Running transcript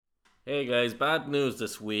Hey guys, bad news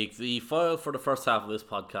this week. The file for the first half of this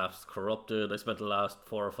podcast is corrupted. I spent the last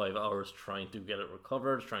 4 or 5 hours trying to get it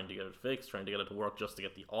recovered, trying to get it fixed, trying to get it to work just to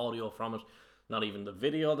get the audio from it. Not even the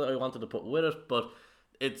video that I wanted to put with it, but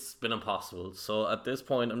it's been impossible. So at this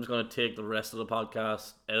point, I'm just going to take the rest of the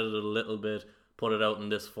podcast, edit it a little bit, put it out in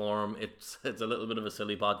this form. It's a little bit of a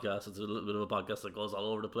silly podcast. It's a little bit of a podcast that goes all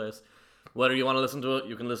over the place. Whether you want to listen to it,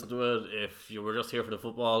 you can listen to it. If you were just here for the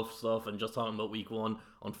football stuff and just talking about week one,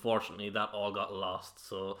 unfortunately, that all got lost.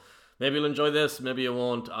 So maybe you'll enjoy this, maybe you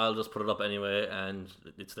won't. I'll just put it up anyway, and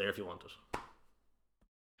it's there if you want it.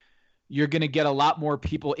 You're going to get a lot more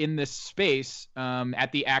people in this space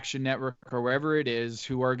at the Action Network or wherever it is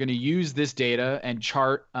who are going to use this data and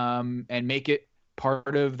chart and make it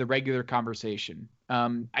part of the regular conversation.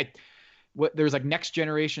 There was like next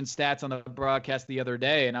generation stats on the broadcast the other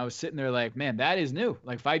day, and I was sitting there like, man, that is new.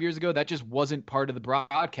 Like 5 years ago, that just wasn't part of the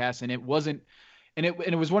broadcast, and it wasn't, and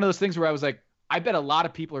it was one of those things where I was like, I bet a lot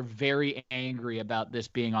of people are very angry about this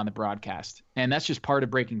being on the broadcast, and that's just part of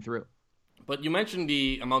breaking through. But you mentioned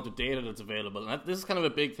the amount of data that's available, and this is kind of a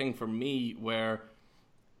big thing for me, where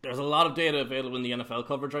there's a lot of data available in the NFL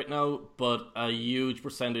coverage right now, but a huge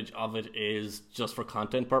percentage of it is just for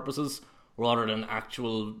content purposes, rather than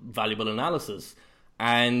actual valuable analysis.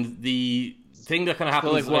 And the thing that kind of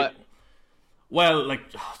happens... So like what? Like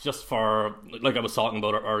just for, like I was talking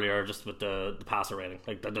about it earlier, just with the passer rating.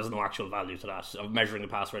 Like there's no actual value to that, of measuring the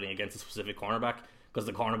pass rating against a specific cornerback, because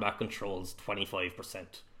the cornerback controls 25%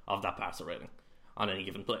 of that passer rating on any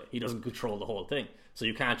given play. He doesn't control the whole thing. So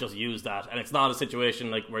you can't just use that. And it's not a situation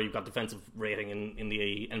like where you've got defensive rating in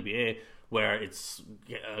the NBA, where it's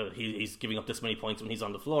he's giving up this many points when he's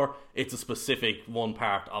on the floor. It's a specific one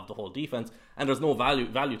part of the whole defense, and there's no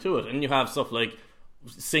value to it. And you have stuff like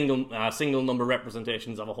single number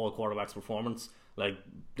representations of a whole quarterback's performance. Like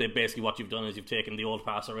basically what you've done is you've taken the old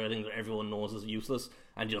passer rating that everyone knows is useless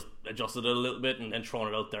and just adjusted it a little bit and then thrown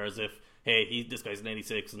it out there as if, hey, this guy's an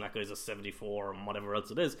 86 and that guy's a 74 and whatever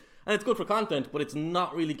else it is. And it's good for content, but it's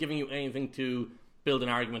not really giving you anything to build an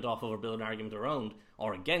argument off of or build an argument around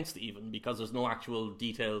or against even, because there's no actual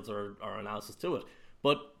details or analysis to it.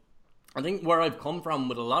 But I think where I've come from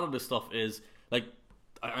with a lot of this stuff is, like,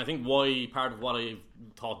 I think why part of what I've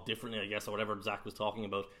thought differently, I guess, or whatever Zach was talking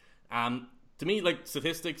about, to me, like,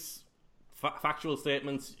 statistics, factual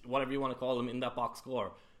statements, whatever you want to call them, in that box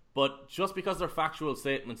score. But just because they're factual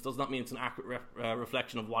statements does not mean it's an accurate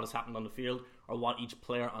reflection of what has happened on the field or what each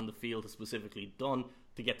player on the field has specifically done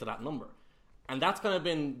to get to that number. And that's kind of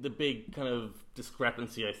been the big kind of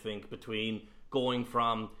discrepancy, I think, between going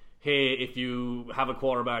from, hey, if you have a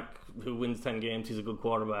quarterback who wins 10 games, he's a good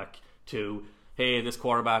quarterback, to, hey, this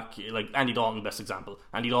quarterback, like Andy Dalton, best example.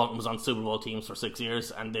 Andy Dalton was on Super Bowl teams for 6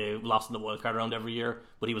 years and they lost in the wild card round every year,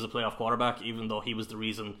 but he was a playoff quarterback, even though he was the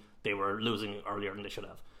reason they were losing earlier than they should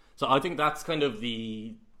have. So I think that's kind of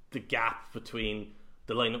the gap between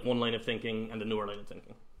the one line of thinking and the newer line of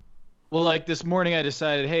thinking. Well, like this morning I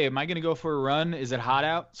decided, hey, am I going to go for a run? Is it hot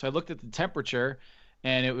out? So I looked at the temperature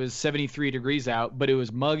and it was 73 degrees out, but it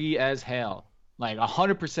was muggy as hell, like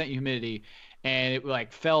 100% humidity. And it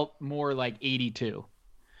like felt more like 82.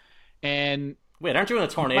 And wait, aren't you in a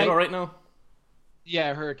tornado right now?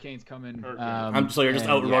 Yeah, hurricane's coming. So you're just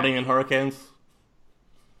out running in hurricanes?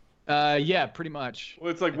 Yeah, pretty much.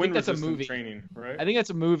 Well, it's like wind resistant training, right? I think that's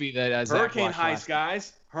a movie that Hurricane Heist,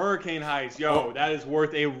 guys. Hurricane Heist. Yo, that is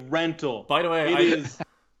worth a rental. By the way, it is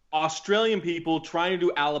Australian people trying to do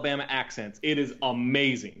Alabama accents. It is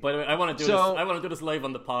amazing. By the way, I want to do this. I want to do this live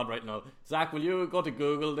on the pod right now. Zach, will you go to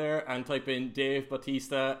Google there and type in Dave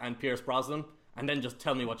Bautista and Pierce Brosnan, and then just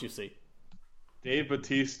tell me what you see? Dave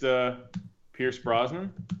Bautista, Pierce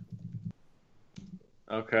Brosnan.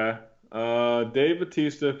 Okay. Dave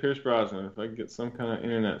Bautista, Pierce Brosnan. If I can get some kind of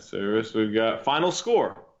internet service, we've got final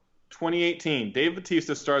score. 2018. Dave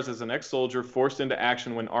Bautista stars as an ex-soldier forced into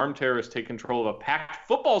action when armed terrorists take control of a packed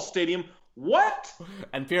football stadium. What?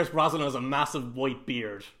 And Pierce Brosnan has a massive white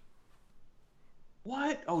beard.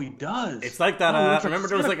 What? Oh, he does. It's like that. Remember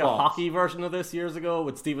there was like a hockey version of this years ago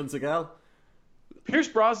with Steven Seagal? Pierce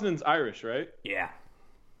Brosnan's Irish, right? Yeah.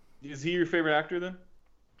 Is he your favorite actor then?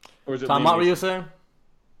 Or is it Tom, what were you saying?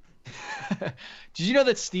 Did you know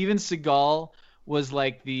that Steven Seagal was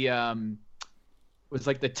like the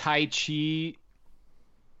Tai Chi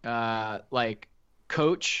like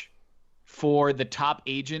coach for the top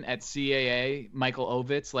agent at CAA, Michael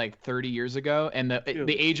Ovitz, like 30 years ago, and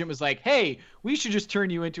the agent was like, "Hey, we should just turn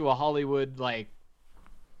you into a Hollywood like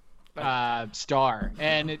star,"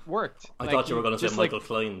 and it worked. I thought you were going to say Michael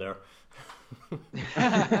Klein there.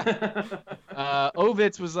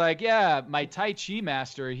 Ovitz was like, yeah, my Tai Chi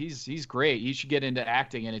master, he's great. He should get into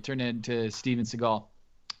acting, and it turned into Steven Seagal.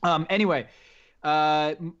 Anyway,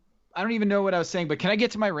 I don't even know what I was saying, but can I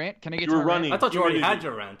get to my rant? Can I get to my running. rant? I thought you already had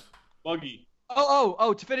your rant. Buggy.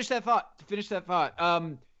 Oh, to finish that thought.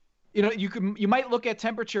 You might look at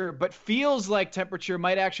temperature, but feels like temperature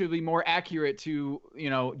might actually be more accurate to,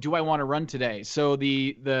 do I want to run today? So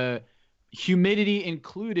the humidity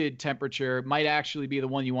included temperature might actually be the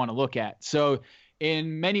one you want to look at. So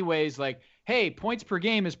in many ways, like, hey, points per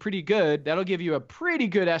game is pretty good. That'll give you a pretty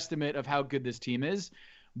good estimate of how good this team is.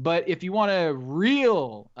 But if you want a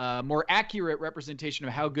real, more accurate representation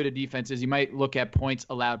of how good a defense is, you might look at points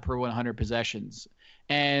allowed per 100 possessions.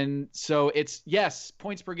 And so it's, yes,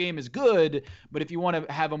 points per game is good, but if you want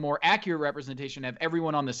to have a more accurate representation, have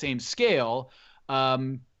everyone on the same scale,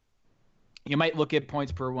 you might look at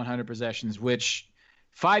points per 100 possessions, which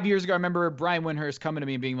 5 years ago, I remember Brian Windhurst coming to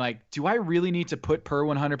me and being like, do I really need to put per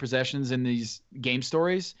 100 possessions in these game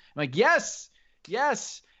stories? I'm like, yes.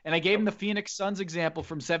 And I gave him the Phoenix Suns example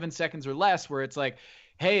from 7 seconds or less, where it's like,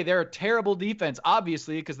 hey, they're a terrible defense,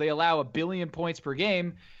 obviously, because they allow 1 billion points per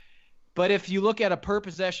game. But if you look at a per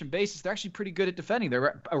possession basis, they're actually pretty good at defending.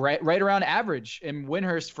 They're right around average. And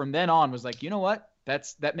Windhurst from then on was like, you know what?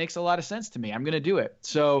 That makes a lot of sense to me. I'm going to do it.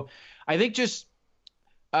 So I think just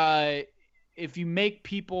if you make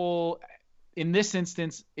people, in this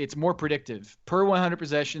instance, it's more predictive. Per 100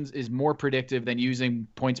 possessions is more predictive than using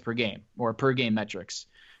points per game or per game metrics.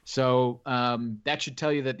 So that should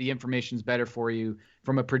tell you that the information is better for you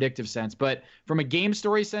from a predictive sense. But from a game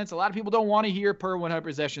story sense, a lot of people don't want to hear per 100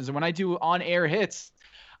 possessions. And when I do on-air hits,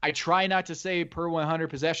 I try not to say per 100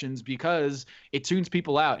 possessions because it tunes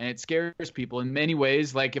people out and it scares people in many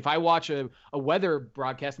ways. Like if I watch a weather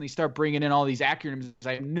broadcast and they start bringing in all these acronyms,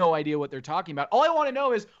 I have no idea what they're talking about. All I want to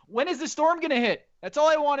know is, when is the storm going to hit? That's all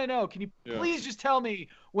I want to know. Can you please just tell me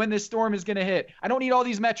when this storm is going to hit? I don't need all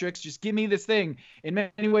these metrics. Just give me this thing. In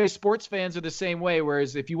many ways, sports fans are the same way,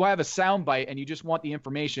 whereas if you have a sound bite and you just want the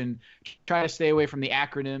information, try to stay away from the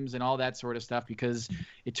acronyms and all that sort of stuff because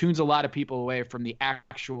it tunes a lot of people away from the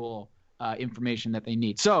actual information that they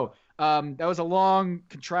need. So that was a long,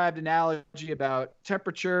 contrived analogy about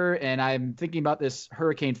temperature, and I'm thinking about this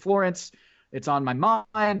Hurricane Florence. It's on my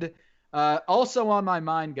mind. Also on my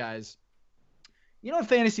mind, guys, in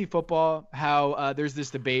fantasy football, how there's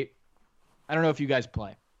this debate. I don't know if you guys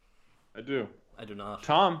play. I do. I do not.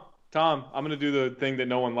 Tom, I'm going to do the thing that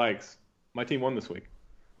no one likes. My team won this week.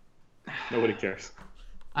 Nobody cares.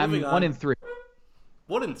 I'm 1-3.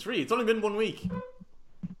 1-3? It's only been 1 week.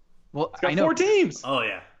 Well, it's got 4 teams. Oh,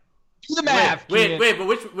 yeah. Do the math. Wait, but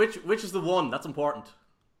which is the one? That's important.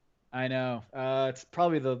 I know. It's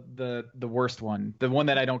probably the worst one. The one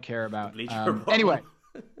that I don't care about. Anyway.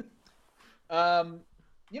 In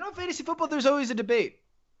fantasy football, there's always a debate.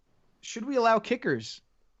 Should we allow kickers?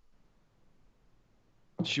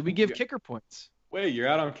 Should we give kicker points? Wait, you're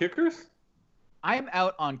out on kickers? I'm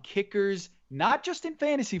out on kickers, not just in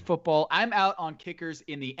fantasy football. I'm out on kickers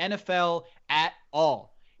in the NFL at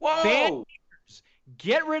all. Whoa! Ban kickers.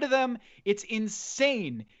 Get rid of them. It's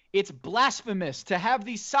insane. It's blasphemous to have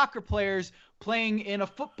these soccer players playing in a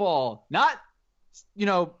football, not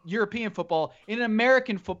European football, in an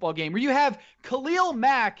American football game where you have Khalil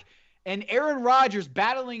Mack and Aaron Rodgers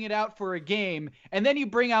battling it out for a game, and then you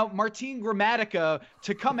bring out Martin Gramatica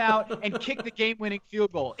to come out and kick the game-winning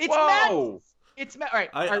field goal. It's madness. It's all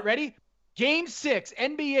right, ready? Game 6,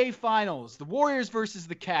 NBA Finals, the Warriors versus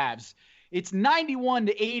the Cavs. It's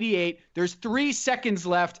 91-88. There's 3 seconds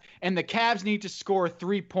left, and the Cavs need to score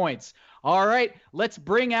 3 points. All right, let's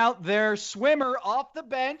bring out their swimmer off the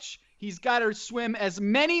bench. He's got to swim as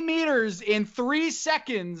many meters in 3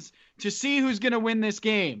 seconds to see who's going to win this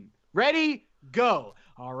game. Ready? Go.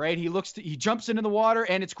 All right, he jumps into the water,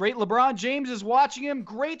 and it's great. LeBron James is watching him.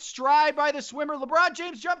 Great stride by the swimmer. LeBron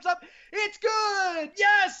James jumps up. It's good.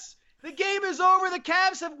 Yes! The game is over. The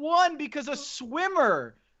Cavs have won because a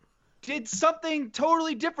swimmer did something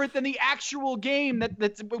totally different than the actual game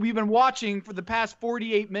that we've been watching for the past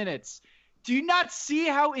 48 minutes. Do you not see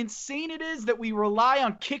how insane it is that we rely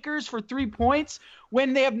on kickers for 3 points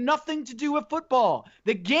when they have nothing to do with football?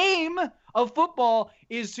 The game of football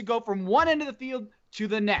is to go from one end of the field to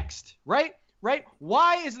the next, right?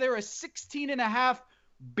 Why is there a 16.5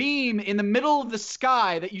 beam in the middle of the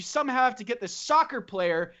sky that you somehow have to get the soccer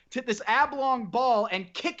player to hit this oblong ball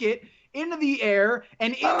and kick it into the air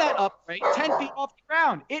and in that upright 10 feet off the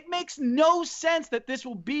ground? It makes no sense that this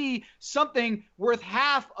will be something worth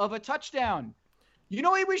half of a touchdown. You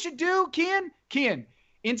know what we should do, Kian?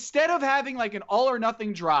 Instead of having like an all or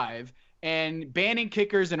nothing drive and banning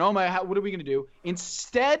kickers and what are we going to do?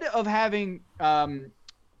 Instead of having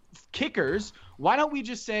kickers, why don't we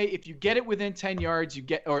just say if you get it within 10 yards,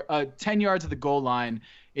 10 yards of the goal line,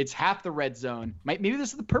 it's half the red zone. Maybe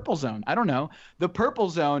this is the purple zone. I don't know. The purple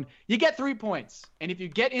zone, you get 3 points. And if you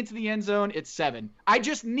get into the end zone, it's 7. I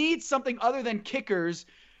just need something other than kickers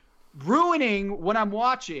ruining what I'm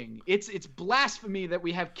watching. It's blasphemy that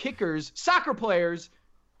we have kickers, soccer players,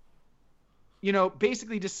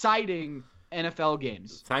 basically deciding NFL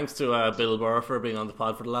games. Thanks to Bill Burr for being on the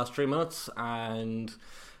pod for the last 3 minutes, and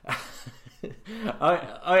I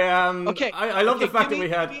love the fact that we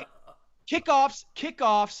had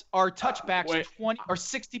kickoffs are touchbacks 20 or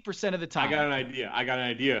 60% of the time. I got an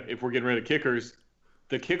idea. If we're getting rid of kickers,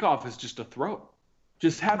 the kickoff is just a throw.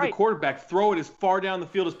 Just have the quarterback throw it as far down the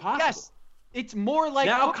field as possible. Yes. It's more like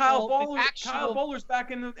now Kyle Bowler's back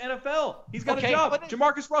in the NFL. He's got a job.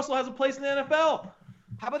 Jamarcus Russell has a place in the NFL.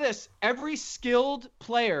 How about this? Every skilled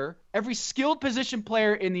position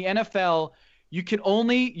player in the NFL, you can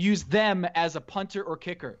only use them as a punter or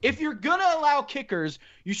kicker. If you're going to allow kickers,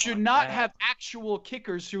 you should not have actual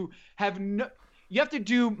kickers who have no – you have to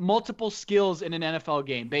do multiple skills in an NFL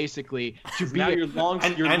game, basically. You're long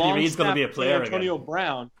Andy Reid's going to be a player Antonio again.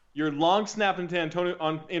 Brown. You're long snapping to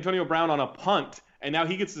Antonio Brown on a punt, and now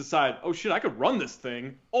he gets to decide, oh, shit, I could run this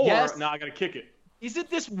thing, or now I got to kick it. Isn't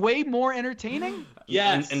this way more entertaining?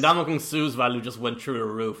 Yes. And Ndamukong Suh's value just went through the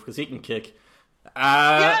roof because he can kick.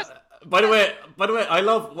 Yes. By the way, I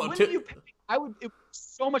love what it was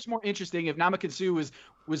so much more interesting if Ndamukong Suh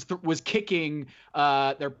was kicking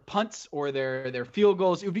their punts or their field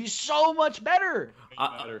goals. It would be so much better.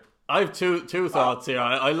 I have two thoughts here.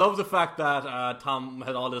 I love the fact that Tom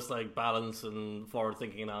had all this balance and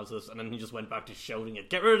forward-thinking analysis, and then he just went back to shouting it.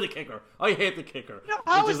 Get rid of the kicker. I hate the kicker,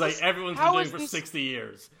 which is everyone's been doing for 60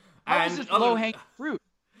 years. How is this low-hanging fruit?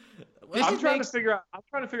 I'm trying to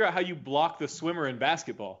figure out how you block the swimmer in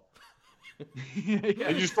basketball. And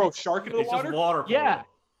you just throw a shark into the water? Just water. Yeah.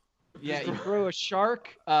 Yeah, you throw a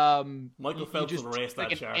shark. Michael Phelps will race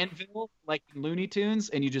that shark. An anvil, like in Looney Tunes,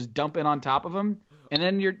 and you just dump it on top of him, and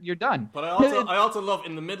then you're done. But I also love,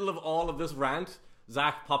 in the middle of all of this rant,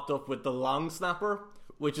 Zach popped up with the long snapper,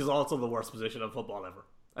 which is also the worst position of football ever.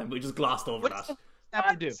 And we just glossed over that. What does the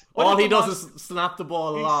snapper do? All he does is snap the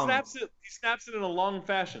ball along. He snaps it in a long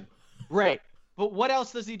fashion. Right. But what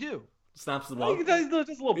else does he do? Snaps the ball. He does a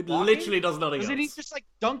little it blocking. literally does nothing else. Doesn't he just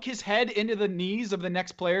dunk his head into the knees of the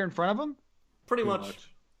next player in front of him? Pretty much.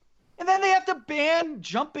 And then they have to ban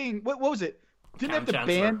jumping. What was it? Didn't they have to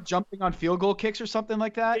ban jumping on field goal kicks or something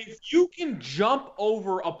like that? If you can jump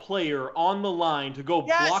over a player on the line to go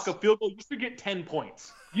block a field goal, you should get 10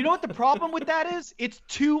 points. You know what the problem with that is? It's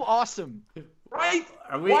too awesome. Right?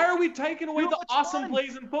 Why are we taking away the awesome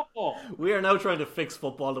plays in football? We are now trying to fix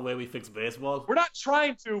football the way we fix baseball. We're not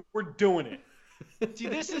trying to. We're doing it. See,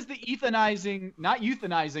 this is the ethanizing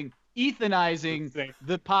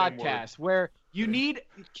the podcast where you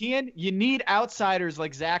need outsiders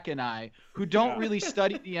like Zach and I who don't really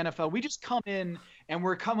study the NFL. We just come in and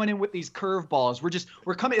we're coming in with these curveballs.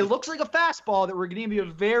 We're coming. It looks like a fastball that we're going to give you a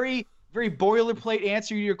very, very boilerplate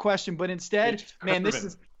answer to your question, but instead, man, this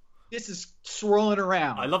is swirling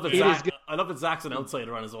around. I love that Zach's an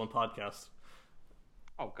outsider on his own podcast.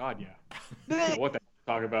 Oh God, yeah. What the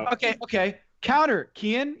talk about? Okay. Counter,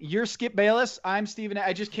 Kian, you're Skip Bayless. I'm Steven.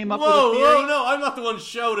 I just came up with a theory. Whoa, no, I'm not the one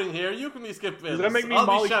shouting here. You can be Skip Bayless. Does that make me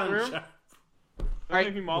Molly Career? All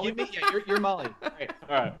right, you're Molly. All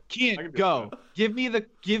right. Kian, go. Give me the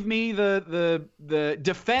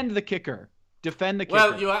defend the kicker. Defend the kicker.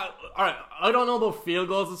 Well, all right. I don't know about field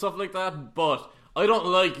goals and stuff like that, but I don't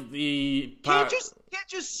like the. Can't just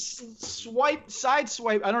side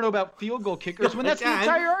swipe. I don't know about field goal kickers when that's the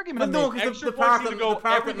entire argument. But no, because the part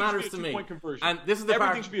that matters to me, and this is the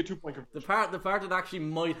part. Everything should be a 2-point conversion. The part that actually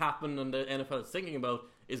might happen, and the NFL is thinking about,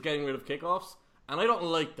 is getting rid of kickoffs, and I don't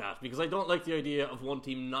like that because I don't like the idea of one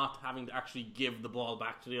team not having to actually give the ball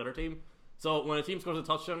back to the other team. So when a team scores a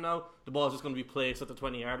touchdown now, the ball is just going to be placed at the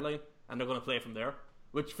 20-yard line, and they're going to play from there,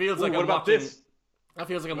 which feels like I'm watching. This? That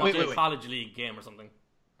feels like I'm watching a college league game or something.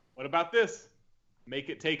 What about this? Make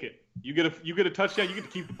it, take it. You get a touchdown. You get to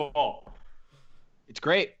keep the ball. It's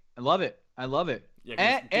great. I love it. Yeah,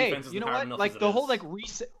 and hey, you know what? Like the whole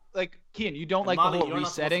reset. Like Kian, you don't like the whole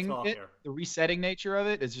resetting the resetting nature of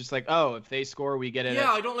it. It's just like, oh, if they score, we get it.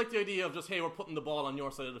 Yeah, I don't like the idea of just, hey, we're putting the ball on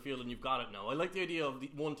your side of the field and you've got it now. I like the idea of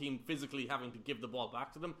one team physically having to give the ball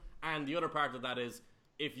back to them. And the other part of that is,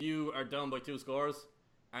 if you are down by 2 scores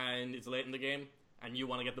and it's late in the game and you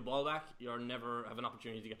want to get the ball back, you'll never have an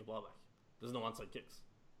opportunity to get the ball back. There's no onside kicks.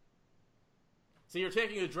 So you're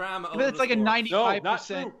taking a drama over But it's like a 95%.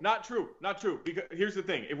 No, not true. Because here's the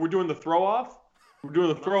thing: if we're doing the throw off, you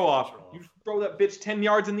throw that bitch 10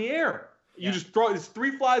 yards in the air. You just throw it. It's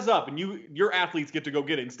 3 flies up, and your athletes get to go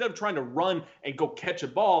get it instead of trying to run and go catch a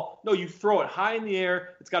ball. No, you throw it high in the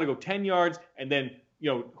air. It's got to go 10 yards, and then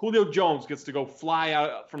Julio Jones gets to go fly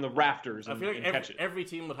out from the rafters and, I feel like catch it. Every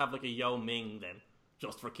team would have like a Yao Ming then,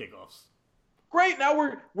 just for kickoffs. Great. Now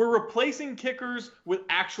we're replacing kickers with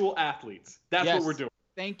actual athletes. That's what we're doing.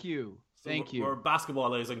 Thank you. We're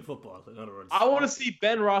basketballizing football, in other words. I want to see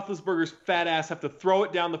Ben Roethlisberger's fat ass have to throw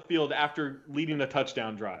it down the field after leading a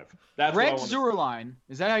touchdown drive. That's Greg what I Zuerlein.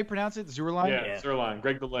 Is that how you pronounce it? Zuerlein? Yeah, Zuerlein.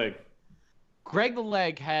 Greg the Leg. Greg the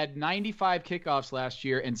Leg had 95 kickoffs last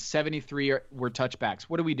year and 73 were touchbacks.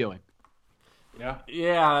 What are we doing? Yeah.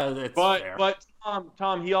 Yeah, it's fair. But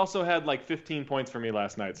Tom, he also had like 15 points for me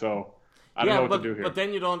last night, so I don't know what to do here. But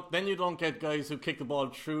then you don't get guys who kick the ball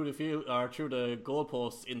through the field or through the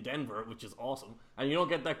goalposts in Denver, which is awesome. And you don't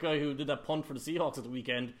get that guy who did that punt for the Seahawks at the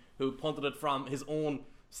weekend, who punted it from his own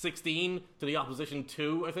 16 to the opposition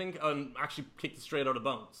 2, I think, and actually kicked it straight out of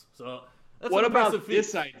bounds. So that's what an about impressive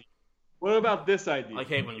this feat. idea? What about this idea? I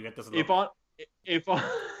hate when you get this. If on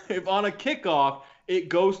a kickoff it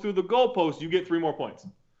goes through the goalpost, you get 3 more points.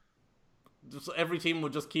 Just every team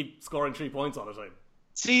would just keep scoring 3 points all the time.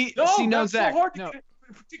 No, that's Zach, so hard no.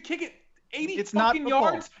 to kick it 80 It's not fucking football.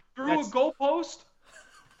 yards through a goalpost.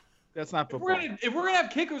 That's not If football. we're gonna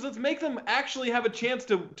have kickers, let's make them actually have a chance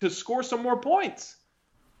to score some more points.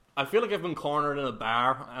 I feel like I've been cornered in a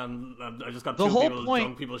bar, and I just got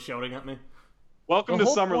drunk people shouting at me. Welcome to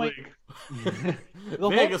Summer League. The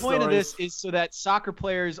whole point of this is so that soccer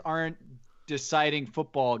players aren't deciding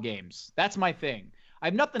football games. That's my thing. I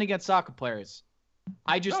have nothing against soccer players.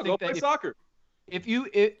 I just think go that play soccer.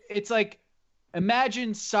 It's like,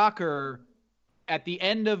 imagine soccer at the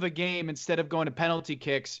end of a game, instead of going to penalty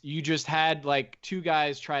kicks, you just had like 2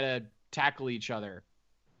 guys try to tackle each other.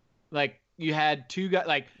 Like you had 2 guys,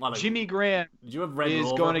 like Jimmy Graham Did you have Red is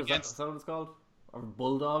Rover? going Is against. that what it's called? Or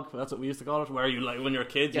Bulldog? That's what we used to call it. Where you when you're a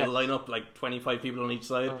kid, you line up like 25 people on each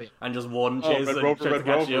side, and just one chases and tries to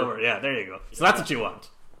catch you over. Yeah, there you go. So that's what you want.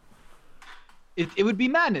 It would be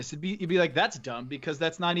madness. You'd be like, that's dumb because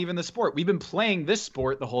that's not even the sport. We've been playing this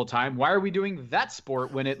sport the whole time. Why are we doing that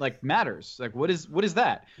sport when it like matters? Like, what is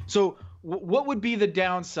that? So what would be the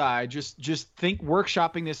downside? Just think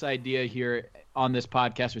workshopping this idea here on this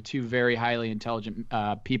podcast with 2 very highly intelligent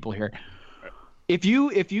people here. If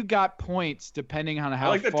you got points depending on how I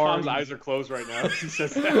like that far Tom's eyes are closed right now. He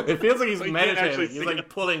says that. It feels like he's Like, meditating. He's like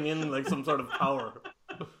pulling in like some sort of power.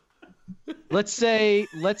 Let's say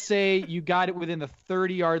you got it within the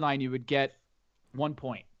 30-yard line, you would get 1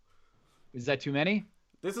 point. Is that too many?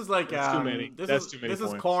 This is like That's too many. This too many is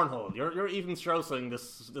points. cornhole. You're even Straussing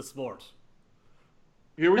this sport.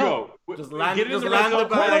 Here we go. Just land Get the into bag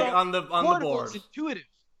on the board. Cornhole's intuitive.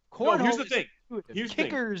 No, here's the thing.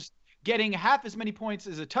 Kickers getting half as many points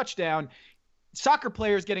as a touchdown. Soccer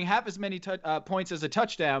players getting half as many points as a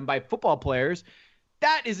touchdown by football players.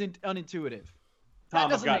 That isn't unintuitive.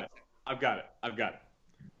 Tom, I've got it.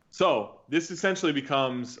 So this essentially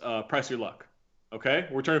becomes press your luck. Okay,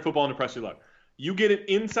 we're turning football into press your luck. You get it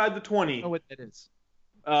inside the 20. I know what that is.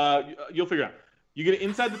 You'll figure it out. You get it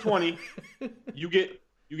inside the 20. you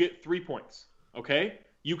get 3 points. Okay,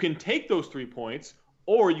 you can take those 3 points,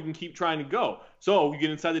 or you can keep trying to go. So you get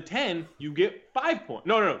inside the 10, you get 5 points.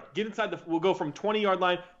 No. Get inside we'll go from 20-yard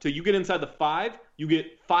line to you get inside the 5, you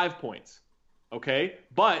get 5 points. Okay,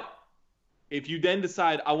 but if you then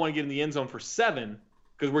decide I want to get in the end zone for 7,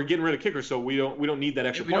 because we're getting rid of kickers, so we don't need that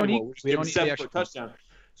extra point anymore. We don't need 7 for a touchdown.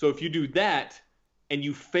 So if you do that and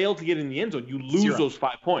you fail to get in the end zone, you lose those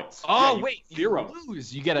 5 points. Oh yeah, wait, 0. You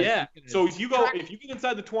lose. You get So if you get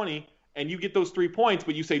inside the 20 and you get those 3 points,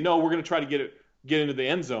 but you say no, we're going to try to get into the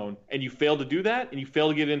end zone, and you fail to do that, and you fail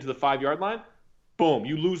to get into the 5-yard line, boom,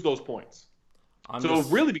 you lose those points. It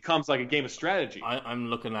really becomes like a game of strategy. I'm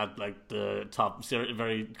looking at like the top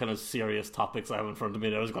very kind of serious topics I have in front of me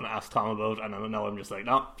that I was going to ask Tom about, and now I'm just like,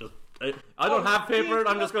 no, I don't have paper.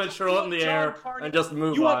 I'm just going to throw it in the air and just move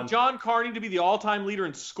on. You want John Carney to be the all-time leader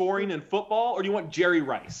in scoring in football, or do you want Jerry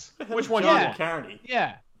Rice? Which one? John Carney.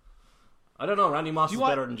 Yeah. I don't know. Randy Moss is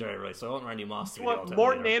better than Jerry Rice, so I want Randy Moss to be the all-time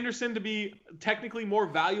Morton leader. Anderson to be technically more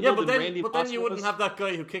valuable than Randy Moss. But then you wouldn't have that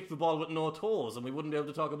guy who kicked the ball with no toes, and we wouldn't be able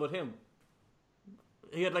to talk about him.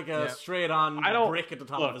 He had like a straight-on brick at the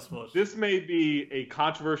top of his foot. This may be a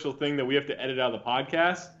controversial thing that we have to edit out of the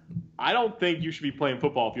podcast. I don't think you should be playing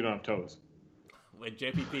football if you don't have toes. Wait,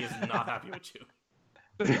 JPP is not happy with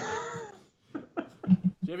you.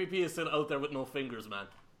 JPP is still out there with no fingers, man.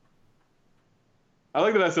 I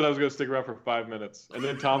like that I said I was going to stick around for 5 minutes, and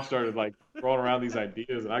then Tom started like throwing around these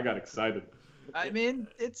ideas, and I got excited. I mean,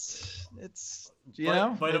 it's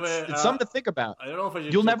By the way, it's something to think about. I don't know if I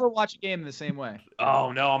should. You'll never watch a game the same way.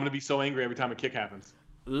 Oh no, I'm going to be so angry every time a kick happens.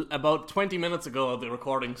 About 20 minutes ago, the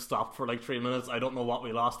recording stopped for like 3 minutes. I don't know what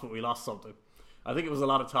we lost, but we lost something. I think it was a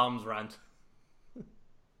lot of Tom's rant.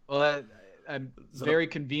 Well, I'm very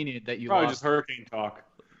convenient that you Probably lost. just hurricane talk.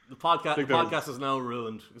 The podcast is now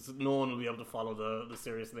ruined because no one will be able to follow the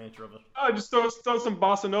serious nature of it. Oh, just throw some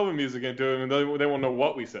bossa nova music into it, and they won't know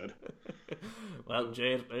what we said. Well,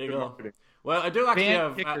 Jade, there you go. Well, I do actually band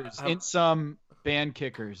have kickers in some band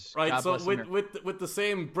kickers. Right, God so bless with the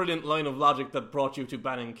same brilliant line of logic that brought you to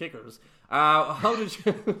banning kickers, how did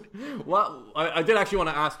you? What I did actually want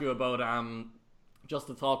to ask you about just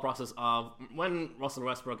the thought process of when Russell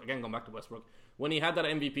Westbrook, again going back to Westbrook, when he had that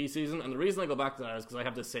MVP season, and the reason I go back to that is because I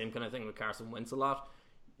have the same kind of thing with Carson Wentz a lot.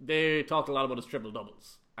 They talked a lot about his triple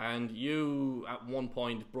doubles, and you at one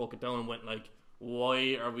point broke it down and went like,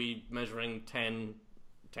 why are we measuring 10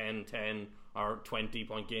 or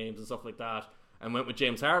 20-point games and stuff like that, and went with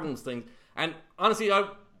James Harden's thing. And honestly, I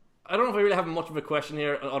don't know if I really have much of a question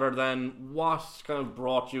here other than what kind of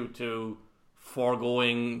brought you to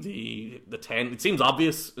foregoing the 10. It seems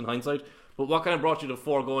obvious in hindsight, but what kind of brought you to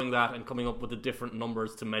foregoing that and coming up with the different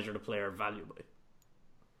numbers to measure the player value by?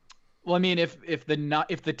 Well, I mean, if the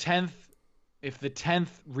 10th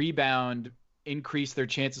rebound increased their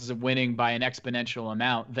chances of winning by an exponential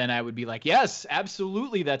amount, then I would be like, yes,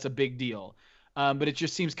 absolutely, that's a big deal. But it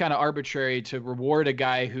just seems kind of arbitrary to reward a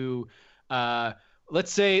guy who,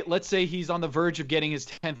 let's say he's on the verge of getting his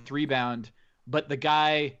 10th rebound, but the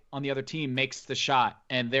guy on the other team makes the shot,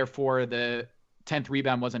 and therefore the 10th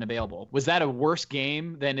rebound wasn't available. Was that a worse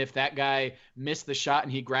game than if that guy missed the shot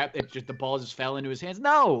and he grabbed it, just the ball just fell into his hands?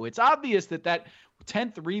 No, it's obvious that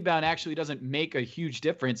 10th rebound actually doesn't make a huge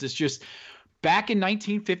difference. It's just back in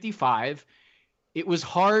 1955, it was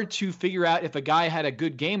hard to figure out if a guy had a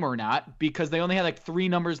good game or not because they only had like 3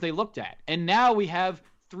 numbers they looked at. And now we have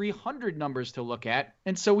 300 numbers to look at.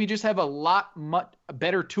 And so we just have much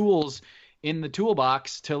better tools in the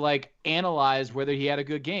toolbox to like analyze whether he had a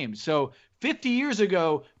good game. So 50 years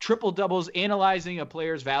ago, triple doubles, analyzing a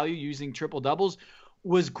player's value using triple doubles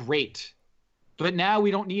was great. But now we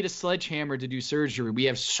don't need a sledgehammer to do surgery. We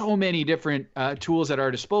have so many different tools at our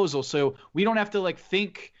disposal. So we don't have to like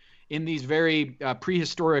think in these very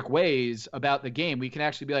prehistoric ways about the game. We can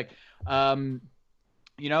actually be like,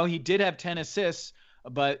 he did have 10 assists,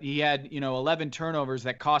 but he had, 11 turnovers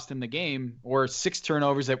that cost him the game, or 6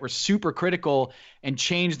 turnovers that were super critical and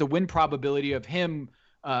changed the win probability of him,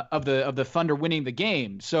 of the Thunder winning the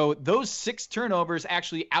game. So those 6 turnovers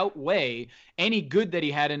actually outweigh any good that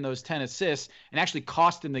he had in those 10 assists and actually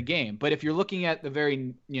cost him the game. But if you're looking at the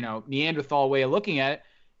very, Neanderthal way of looking at it,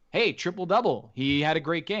 hey, triple double, he had a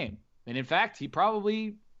great game. And in fact, he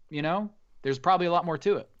probably, there's probably a lot more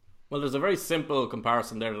to it. Well, there's a very simple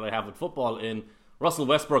comparison there that I have with football in Russell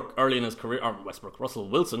Westbrook early in his career, or Russell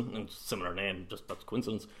Wilson, similar name, just that's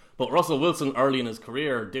coincidence. But Russell Wilson early in his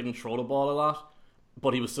career didn't throw the ball a lot,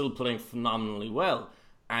 but he was still playing phenomenally well.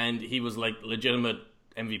 And he was like legitimate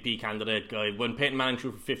MVP candidate guy. When Peyton Manning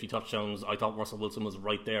threw for 50 touchdowns, I thought Russell Wilson was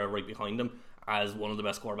right there, right behind him, as one of the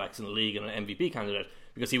best quarterbacks in the league and an MVP candidate,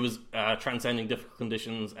 because he was transcending difficult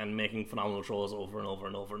conditions and making phenomenal throws over and over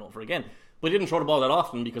and over and over again. But he didn't throw the ball that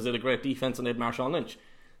often because they had a great defense and they had Marshawn Lynch.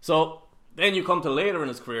 So then you come to later in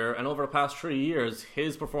his career, and over the past 3 years,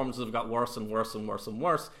 his performances have got worse and worse and worse and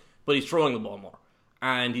worse, but he's throwing the ball more.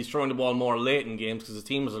 And he's throwing the ball more late in games because his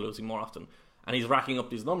teams are losing more often. And he's racking up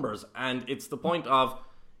these numbers. And it's the point of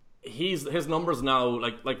his numbers now,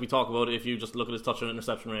 like we talk about, if you just look at his touchdown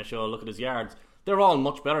interception ratio, look at his yards, they're all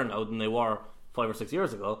much better now than they were 5 or 6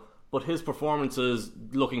 years ago. But his performances,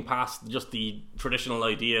 looking past just the traditional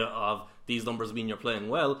idea of these numbers mean you're playing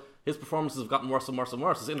well, his performances have gotten worse and worse and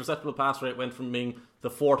worse. His interceptable pass rate went from being the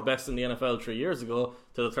 4th best in the NFL 3 years ago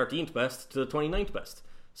to the 13th best to the 29th best.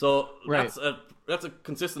 So right. That's a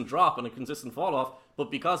consistent drop and a consistent fall off.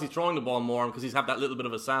 But because he's throwing the ball more and because he's had that little bit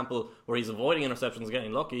of a sample where he's avoiding interceptions,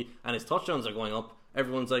 getting lucky, and his touchdowns are going up,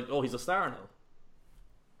 everyone's like, oh, he's a star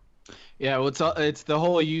now. Yeah, well, it's the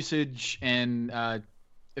whole usage and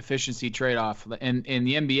efficiency trade-off. In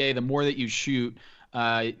the NBA, the more that you shoot,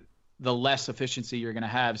 the less efficiency you're going to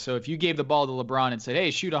have. So if you gave the ball to LeBron and said,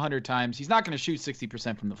 hey, shoot 100 times, he's not going to shoot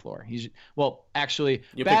 60% from the floor. Actually,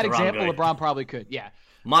 bad example, LeBron probably could. Yeah.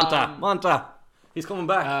 Monta. He's coming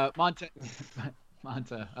back.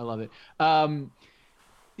 Monta, I love it.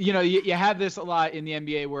 you have this a lot in the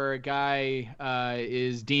NBA where a guy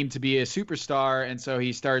is deemed to be a superstar, and so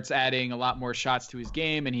he starts adding a lot more shots to his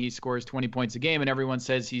game, and he scores 20 points a game, and everyone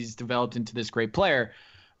says he's developed into this great player.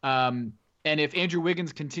 And if Andrew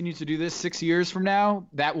Wiggins continues to do this 6 years from now,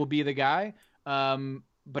 that will be the guy.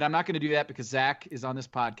 But I'm not going to do that because Zach is on this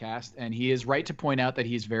podcast, and he is right to point out that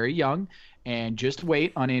he's very young. And just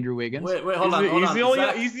wait on Andrew Wiggins. Wait, hold on.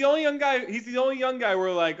 He's the only young guy. He's the only young guy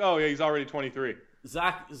we're like, oh yeah, he's already 23.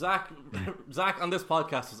 Zach on this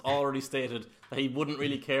podcast has already stated that he wouldn't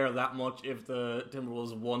really care that much if the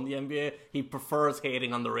Timberwolves won the NBA. He prefers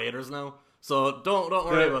hating on the Raiders now. So don't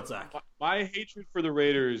worry about Zach. My hatred for the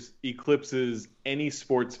Raiders eclipses any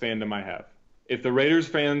sports fandom I have. If the Raiders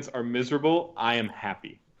fans are miserable, I am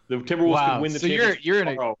happy. The Timberwolves could win the championship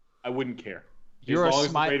tomorrow. I wouldn't care. You're as long a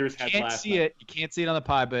as the Raiders had can't last see night. it. You can't see it on the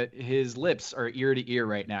pod, but his lips are ear to ear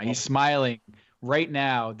right now. He's smiling right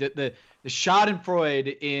now. The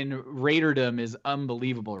Schadenfreude in Raiderdom is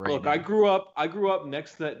unbelievable right now. Look, I grew up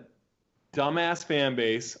next to that dumbass fan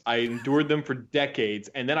base. I endured them for decades,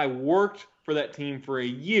 and then I worked for that team for a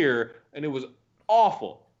year, and it was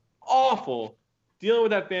awful dealing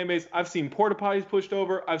with that fan base. I've seen porta potties pushed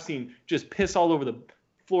over. I've seen just piss all over the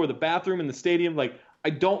floor of the bathroom in the stadium. Like, I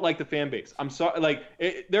don't like the fan base. I'm sorry. Like,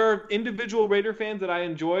 there are individual Raider fans that I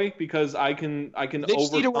enjoy because I can they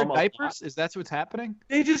just need to wear diapers. Is that what's happening?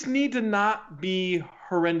 They just need to not be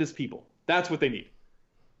horrendous people. That's what they need.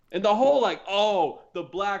 And the whole the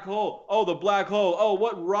black hole. Oh, the black hole. Oh,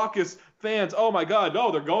 what raucous fans. Oh my God.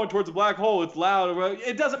 No, they're going towards the black hole. It's loud.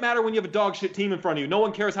 It doesn't matter when you have a dog shit team in front of you. No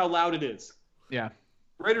one cares how loud it is. Yeah.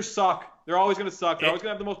 Raiders suck. They're always going to suck. They're always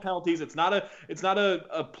going to have the most penalties. It's not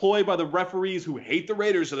a ploy by the referees who hate the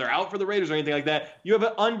Raiders, so they're out for the Raiders or anything like that. You have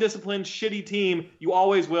an undisciplined, shitty team. You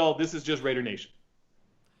always will. This is just Raider Nation.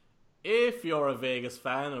 If you're a Vegas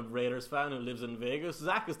fan, a Raiders fan who lives in Vegas,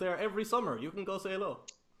 Zach is there every summer. You can go say hello.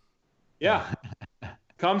 Yeah.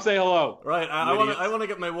 Come say hello. Right. I want to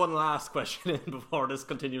get my one last question in before this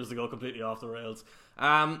continues to go completely off the rails.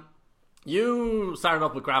 You started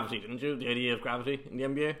up with gravity, didn't you? The idea of gravity in the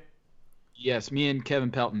NBA? Yes, me and Kevin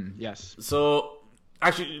Pelton, yes. So,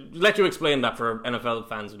 actually, let you explain that for NFL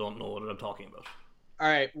fans who don't know what I'm talking about. All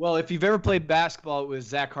right, well, if you've ever played basketball with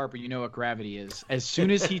Zach Harper, you know what gravity is. As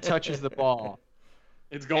soon as he touches the ball,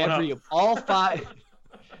 it's going up. All five,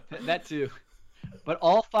 that too, but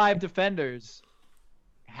all five defenders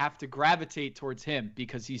have to gravitate towards him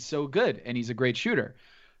because he's so good and he's a great shooter.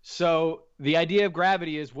 So the idea of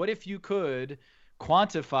gravity is, what if you could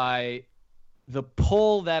quantify the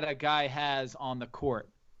pull that a guy has on the court?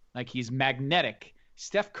 Like, he's magnetic.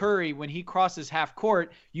 Steph Curry, when he crosses half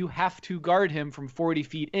court, you have to guard him from 40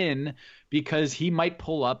 feet in because he might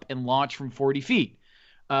pull up and launch from 40 feet.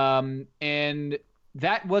 And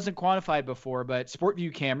that wasn't quantified before, but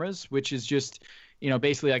SportView cameras, which is just,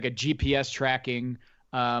 basically like a GPS tracking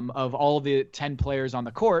of all the 10 players on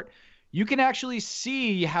the court, you can actually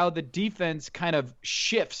see how the defense kind of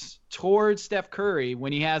shifts towards Steph Curry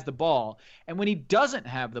when he has the ball. And when he doesn't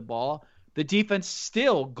have the ball, the defense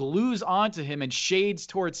still glues onto him and shades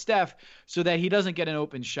towards Steph so that he doesn't get an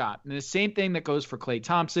open shot. And the same thing that goes for Klay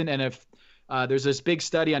Thompson. And if there's this big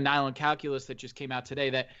study on nylon calculus that just came out today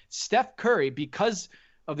that Steph Curry, because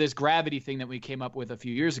of this gravity thing that we came up with a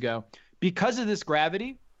few years ago, because of this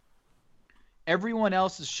gravity, everyone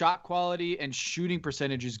else's shot quality and shooting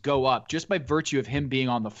percentages go up just by virtue of him being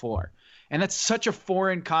on the floor. And that's such a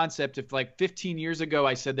foreign concept. If 15 years ago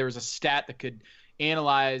I said there was a stat that could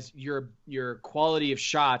analyze your quality of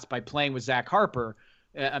shots by playing with Zach Harper,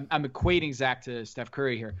 I'm equating Zach to Steph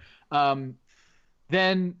Curry here,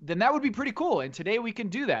 then that would be pretty cool. And today we can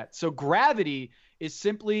do that. So gravity is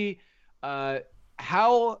simply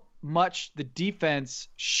how much the defense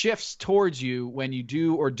shifts towards you when you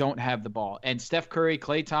do or don't have the ball. And Steph Curry,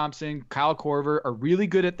 Klay Thompson, Kyle Korver are really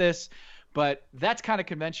good at this, but that's kind of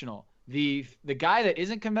conventional. The guy that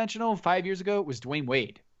isn't conventional 5 years ago was Dwayne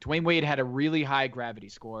Wade. Dwayne Wade had a really high gravity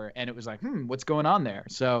score, and it was like, what's going on there?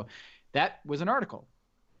 So that was an article.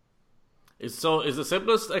 So the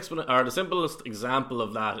simplest example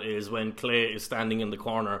of that is when Klay is standing in the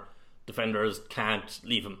corner, defenders can't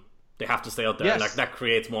leave him. They have to stay out there. Yes. Like, that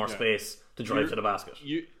creates more space to drive to the basket.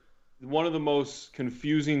 One of the most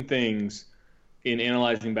confusing things in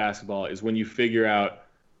analyzing basketball is when you figure out,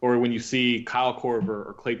 or when you see Kyle Korver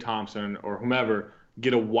or Klay Thompson or whomever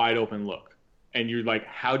get a wide open look, and you're like,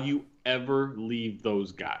 how do you ever leave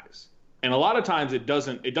those guys? And a lot of times it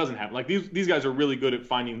doesn't happen. Like, these guys are really good at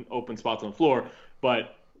finding open spots on the floor,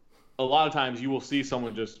 but a lot of times you will see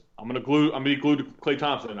someone just, I'm gonna be glued to Klay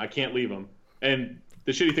Thompson. I can't leave him. And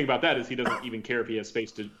the shitty thing about that is he doesn't even care if he has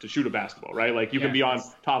space to shoot a basketball, right? Like, you can be on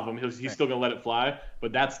top of him, he's still going to let it fly.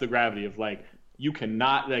 But that's the gravity of, like, you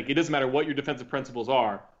cannot, like, it doesn't matter what your defensive principles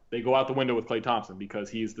are, they go out the window with Klay Thompson because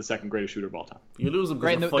he's the second greatest shooter of all time. You lose him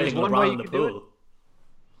because you're fighting LeBron in the pool.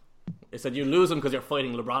 They said you lose him because you're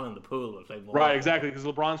fighting LeBron in the pool. Right, exactly, because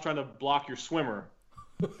LeBron's trying to block your swimmer,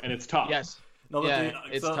 and it's tough. Yes. No, yeah,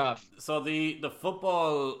 it's tough. So the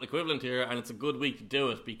football equivalent here, and it's a good week to do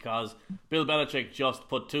it because Bill Belichick just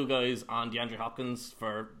put 2 guys on DeAndre Hopkins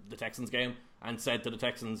for the Texans game and said to the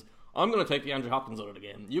Texans, I'm going to take DeAndre Hopkins out of the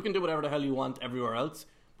game. You can do whatever the hell you want everywhere else,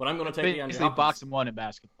 but I'm going to take DeAndre Hopkins. Box and one in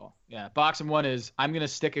basketball. Yeah, box and one is I'm going to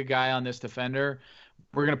stick a guy on this defender.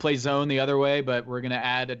 We're going to play zone the other way, but we're going to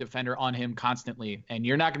add a defender on him constantly, and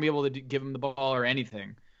you're not going to be able to give him the ball or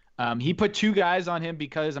anything. He put 2 guys on him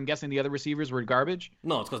because I'm guessing the other receivers were garbage.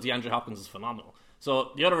 No, it's because DeAndre Hopkins is phenomenal.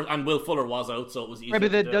 So the other, and Will Fuller was out, so it was easy. Right,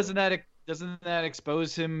 but doesn't that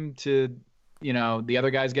expose him to, the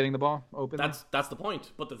other guys getting the ball open? That's the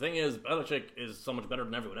point. But the thing is, Belichick is so much better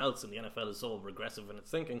than everyone else, and the NFL is so regressive in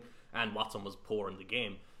its thinking, and Watson was poor in the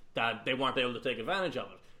game, that they weren't able to take advantage of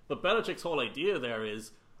it. But Belichick's whole idea there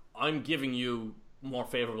is, I'm giving you more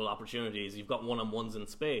favorable opportunities. You've got one-on-ones in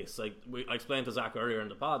space. Like I explained to Zach earlier in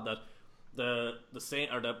the pod that the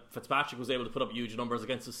Fitzpatrick was able to put up huge numbers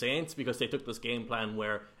against the Saints because they took this game plan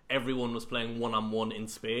where everyone was playing one-on-one in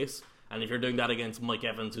space. And if you're doing that against Mike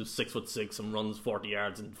Evans, who's 6'6" and runs 40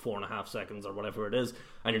 yards in 4.5 seconds or whatever it is,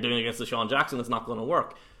 and you're doing it against Deshaun Jackson, it's not going to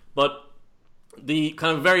work. But the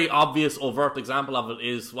kind of very obvious, overt example of it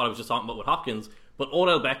is what I was just talking about with Hopkins. But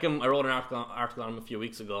Odell Beckham, I wrote an article on him a few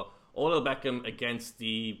weeks ago. Odell Beckham against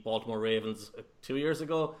the Baltimore Ravens 2 years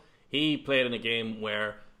ago, he played in a game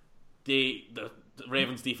where the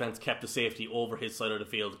Ravens defense kept the safety over his side of the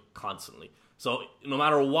field constantly. So no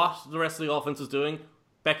matter what the rest of the offense was doing,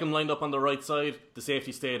 Beckham lined up on the right side, the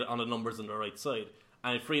safety stayed on the numbers on the right side,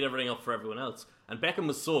 and it freed everything up for everyone else. And Beckham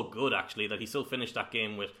was so good, actually, that he still finished that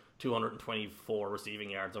game with 224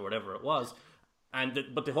 receiving yards or whatever it was.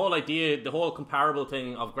 But the whole idea, the whole comparable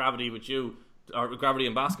thing of gravity with you, or gravity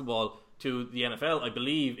in basketball to the NFL, I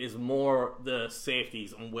believe, is more the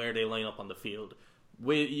safeties and where they line up on the field.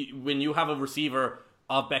 When you have a receiver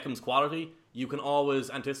of Beckham's quality, you can always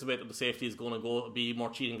anticipate that the safety is going to be more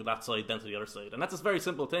cheating to that side than to the other side. And that's a very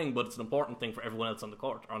simple thing, but it's an important thing for everyone else on the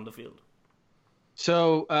court, or on the field.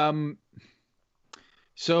 So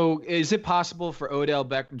is it possible for Odell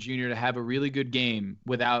Beckham Jr. to have a really good game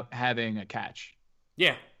without having a catch?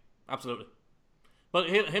 Yeah, absolutely. But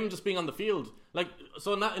him just being on the field,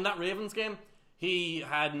 so in that Ravens game, he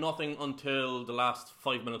had nothing until the last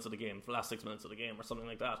 5 minutes of the game, the last 6 minutes of the game, or something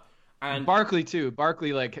like that. And Barkley too.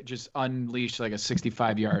 Barkley just unleashed like a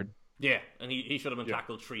 65-yard. Yeah, and he should have been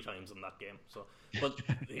tackled 3 times in that game. So, but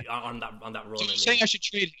on that run, You're saying I should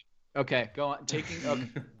trade him? Okay, go on.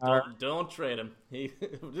 Don't trade him.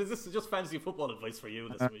 This is just fantasy football advice for you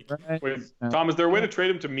this week. Right. Wait, Tom, is there a way to trade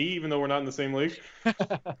him to me, even though we're not in the same league?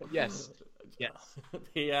 Yes.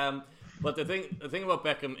 But the thing about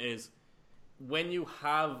Beckham is, when you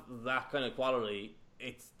have that kind of quality,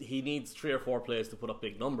 he needs 3 or 4 plays to put up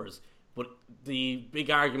big numbers. But the big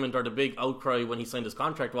argument or the big outcry when he signed his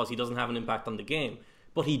contract was he doesn't have an impact on the game.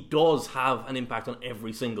 But he does have an impact on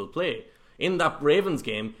every single play. In that Ravens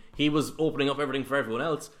game, he was opening up everything for everyone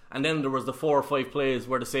else, and then there was the 4 or 5 plays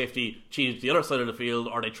where the safety cheated to the other side of the field,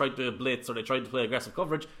 or they tried to blitz, or they tried to play aggressive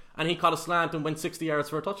coverage, and he caught a slant and went 60 yards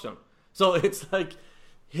for a touchdown. So it's like,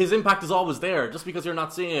 his impact is always there, just because you're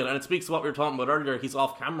not seeing it. And it speaks to what we were talking about earlier. He's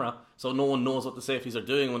off camera, so no one knows what the safeties are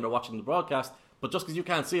doing when they're watching the broadcast. But just because you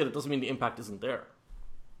can't see it, it doesn't mean the impact isn't there.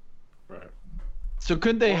 Right. So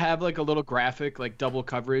couldn't they have like a little graphic, like double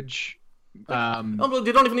coverage? Well,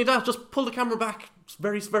 they don't even need that. Just pull the camera back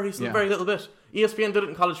very little bit. ESPN did it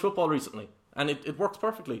in college football recently, and it works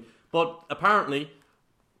perfectly. But apparently,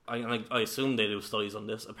 I assume they do studies on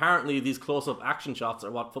this. Apparently, these close-up action shots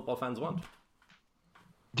are what football fans want.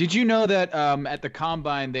 Did you know that at the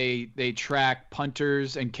combine they track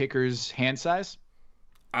punters and kickers' hand size?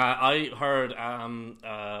 I heard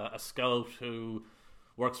a scout who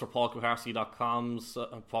works for PaulKuharski.com's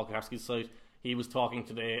Paul Kuharski's site. He was talking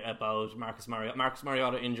today about Marcus Mariota. Marcus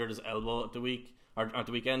Mariota injured his elbow at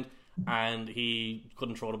the weekend, and he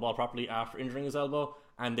couldn't throw the ball properly after injuring his elbow.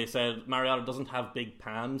 And they said Mariota doesn't have big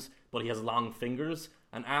palms, but he has long fingers.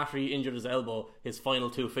 And after he injured his elbow, his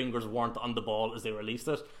final 2 fingers weren't on the ball as they released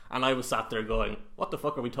it. And I was sat there going, what the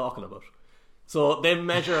fuck are we talking about? So they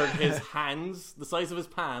measured his hands, the size of his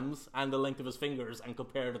palms, and the length of his fingers, and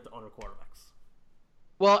compared it to other quarterbacks.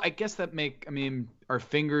 Well, I guess are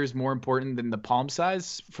fingers more important than the palm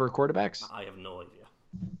size for quarterbacks? I have no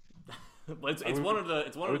idea. Well, it's one of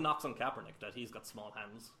the knocks on Kaepernick that he's got small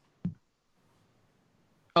hands.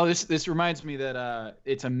 Oh, this reminds me that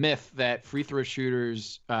it's a myth that free throw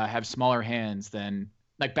shooters have smaller hands than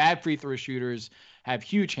bad free throw shooters have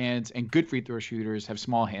huge hands and good free throw shooters have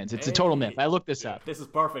small hands. It's a total myth. I looked this up. This is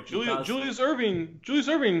perfect. Julius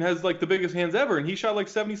Erving has the biggest hands ever, and he shot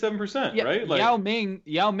 77%, right? Yao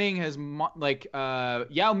Ming has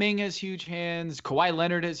Yao Ming has huge hands. Kawhi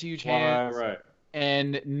Leonard has huge hands. Right.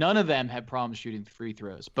 And none of them have problems shooting free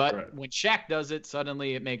throws. But when Shaq does it,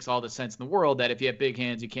 suddenly it makes all the sense in the world that if you have big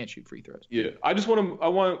hands, you can't shoot free throws. Yeah, I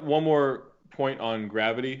want one more point on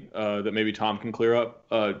gravity that maybe Tom can clear up.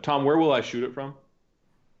 Tom, where will I shoot it from?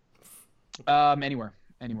 Anywhere.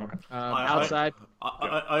 Outside.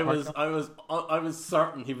 I was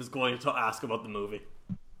certain he was going to ask about the movie.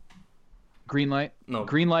 Green light. No.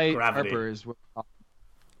 Green light. Gravity. Harper is.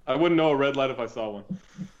 I wouldn't know a red light if I saw one.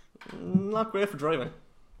 Not great for driving.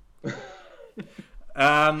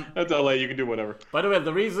 That's LA. You can do whatever. By the way,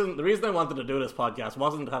 the reason I wanted to do this podcast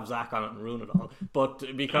wasn't to have Zach on it and ruin it all,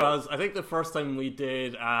 but because I think the first time we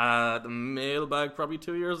did the mailbag probably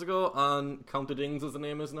 2 years ago on Count the Dings, as the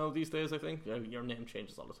name is now these days. I think your name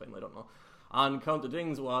changes all the time. I don't know. On Count the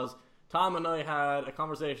Dings was Tom and I had a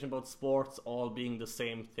conversation about sports all being the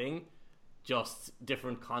same thing, just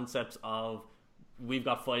different concepts of. We've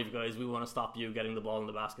got 5 guys. We want to stop you getting the ball in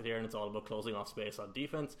the basket here, and it's all about closing off space on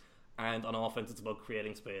defense. And on offense, it's about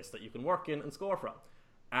creating space that you can work in and score from.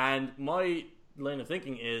 And my line of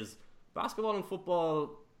thinking is basketball and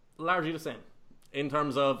football largely the same in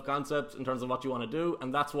terms of concepts, in terms of what you want to do,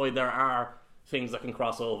 and that's why there are things that can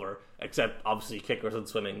cross over, except obviously kickers and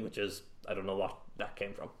swimming, which is I don't know what that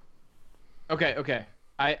came from. Okay.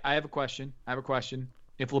 I have a question.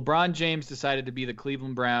 If LeBron James decided to be the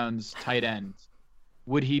Cleveland Browns tight end,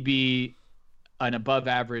 would he be an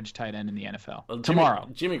above-average tight end in the NFL tomorrow?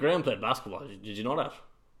 Jimmy Graham played basketball. Did you know that?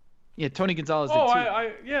 Yeah, Tony Gonzalez did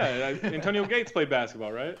too. Antonio Gates played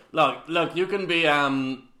basketball, right? Look, you can be a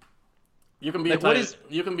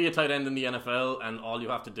tight end in the NFL, and all you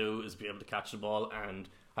have to do is be able to catch the ball and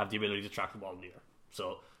have the ability to track the ball in the air.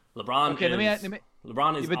 So LeBron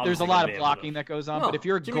is. But there's a lot of blocking that goes on. But if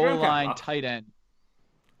you're a goal line tight end,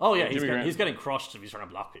 he's getting crushed if he's trying to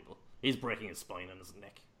block people. He's breaking his spine and his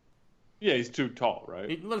neck. Yeah, he's too tall, right?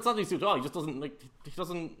 It's not that he's too tall. He just doesn't he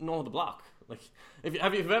doesn't know how to block. If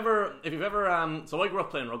you've ever so I grew up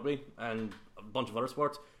playing rugby and a bunch of other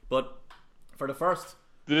sports, but for the first,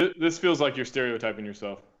 this feels like you're stereotyping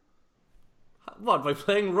yourself. What, by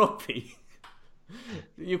playing rugby?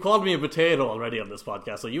 You called me a potato already on this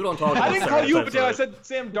podcast, so you don't talk about I didn't call you a potato. I said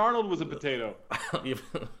Sam Darnold was a potato.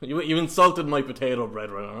 you insulted my potato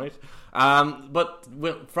brethren, all right? But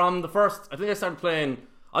from the first, I think I started playing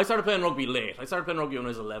rugby late. I started playing rugby when I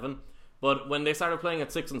was 11. But when they started playing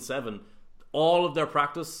at 6 and 7, all of their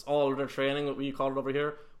practice, all of their training, what we call it over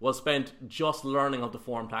here, was spent just learning how to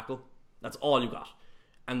form tackle. That's all you got.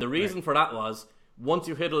 And the reason for that was, once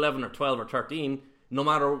you hit 11 or 12 or 13, no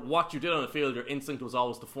matter what you did on the field, your instinct was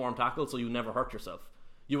always to form tackle, so you never hurt yourself.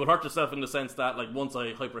 You would hurt yourself in the sense that, once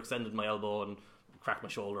I hyperextended my elbow and cracked my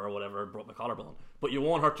shoulder or whatever, broke my collarbone. But you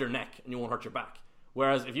won't hurt your neck and you won't hurt your back.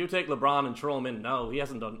 Whereas if you take LeBron and throw him in now, he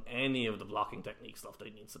hasn't done any of the blocking technique stuff that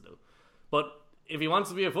he needs to do. But if he wants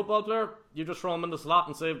to be a football player, you just throw him in the slot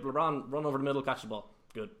and say, LeBron, run over the middle, catch the ball.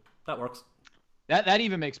 Good. That works. That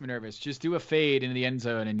even makes me nervous. Just do a fade into the end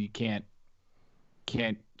zone and you can't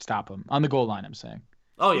stop him. On the goal line, I'm saying.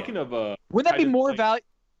 Oh, Speaking of... Wouldn't that be more valuable?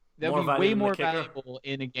 That would be way more valuable valuable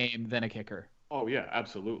in a game than a kicker. Oh, yeah,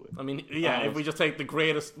 absolutely. I mean, if we just take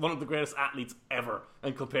one of the greatest athletes ever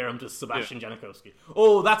and compare him to Sebastian Janikowski.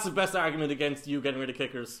 Oh, that's the best argument against you getting rid of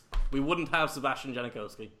kickers. We wouldn't have Sebastian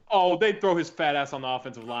Janikowski. Oh, they'd throw his fat ass on the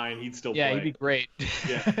offensive line. He'd still play. Yeah, he'd be great.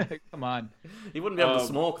 Yeah. Come on. He wouldn't be able to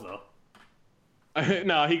smoke, though.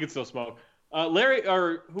 No, he could still smoke.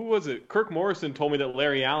 Who was it? Kirk Morrison told me that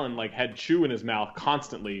Larry Allen had chew in his mouth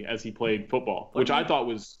constantly as he played football, which I thought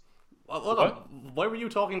was... Hold on. Why were you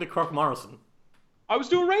talking to Kirk Morrison? I was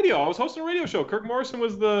doing radio. I was hosting a radio show. Kirk Morrison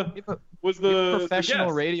was the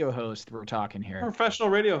professional radio host. We're talking here. Professional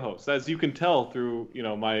radio host, as you can tell through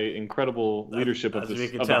my incredible leadership of this.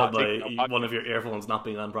 As you can tell by one of your earphones not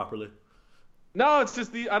being on properly. No, it's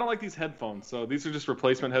just I don't like these headphones. So these are just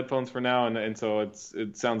replacement headphones for now, and so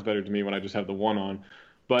it sounds better to me when I just have the one on.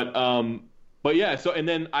 But yeah. So and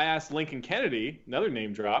then I asked Lincoln Kennedy, another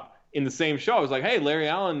name drop, in the same show. I was like, hey, Larry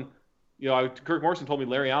Allen. Kirk Morrison told me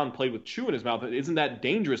Larry Allen played with chew in his mouth. Isn't that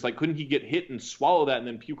dangerous? Couldn't he get hit and swallow that and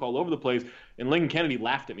then puke all over the place? And Lincoln Kennedy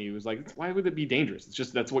laughed at me. He was like, why would it be dangerous? It's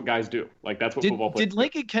just that's what guys do. That's what football players do. Did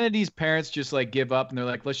Lincoln Kennedy's parents just give up and they're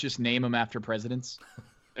like, let's just name him after presidents?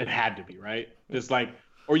 It had to be, right? Just like,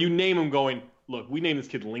 or you name him going, look, we named this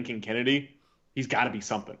kid Lincoln Kennedy. He's got to be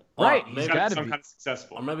something. Right. He's got to be some kind of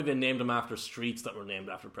successful. Or maybe they named him after streets that were named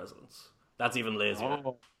after presidents. That's even lazier.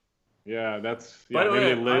 Oh. Yeah, that's. By the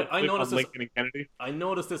way, I noticed Lincoln and Kennedy. I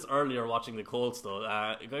noticed this earlier watching the Colts, though.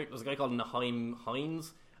 There's a guy called Naheem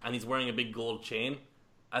Hines, and he's wearing a big gold chain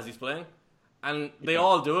as he's playing. And they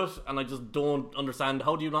all do it, and I just don't understand.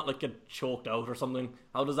 How do you not like get choked out or something?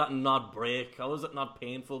 How does that not break? How is it not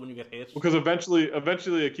painful when you get hit? Because eventually,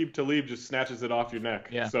 Aqib Talib just snatches it off your neck.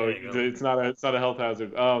 Yeah. So it's not a health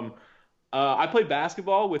hazard. I played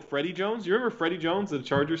basketball with Freddie Jones. You remember Freddie Jones, the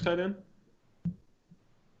Chargers tight end?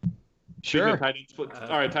 Sure. Tight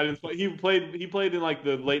end. He played in like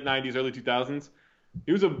the late '90s, early 2000s.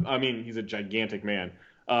 He's a gigantic man.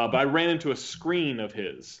 But I ran into a screen of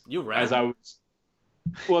his. You ran? As I was.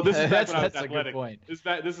 Well, this is back when I was that's athletic. A good point.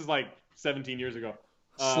 This is like 17 years ago.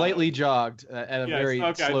 Slightly jogged at a very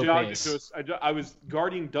slow pace. I was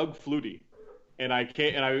guarding Doug Flutie,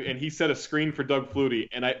 and he set a screen for Doug Flutie,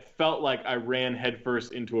 and I felt like I ran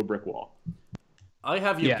headfirst into a brick wall. I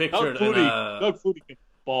have you pictured. Doug Flutie can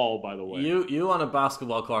ball, by the way. You on a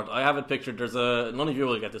basketball court. I have it pictured. None of you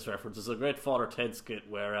will get this reference. There's a great Father Ted skit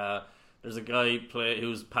where there's a guy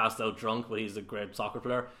who's passed out drunk, but he's a great soccer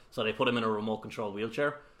player. So they put him in a remote control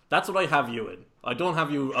wheelchair. That's what I have you in. I don't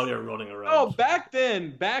have you out there running around. Oh, back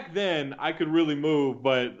then I could really move,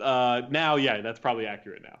 but now, yeah, that's probably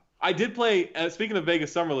accurate now. I did play. Speaking of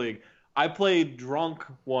Vegas Summer League, I played drunk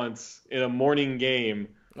once in a morning game.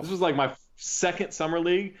 This was like my second summer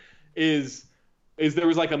league. Is there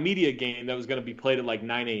was like a media game that was going to be played at like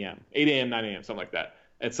 9 a.m., 8 a.m., 9 a.m., something like that,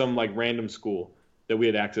 at some like random school that we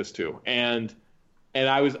had access to. And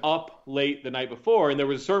I was up late the night before, and there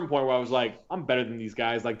was a certain point where I was like, I'm better than these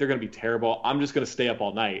guys. Like, they're going to be terrible. I'm just going to stay up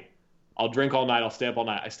all night. I'll drink all night. I'll stay up all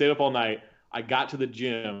night. I stayed up all night. I got to the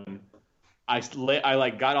gym. I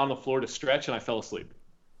got on the floor to stretch, and I fell asleep.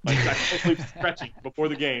 Like, I fell asleep stretching before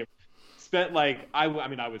the game. Spent like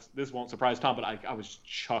this won't surprise Tom, but I was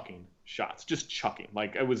chucking shots, just chucking.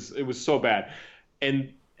 Like it was so bad,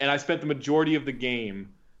 and I spent the majority of the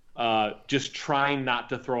game just trying not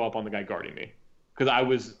to throw up on the guy guarding me, because I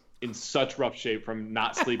was in such rough shape from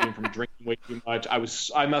not sleeping, from drinking way too much.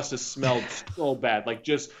 I must have smelled so bad, like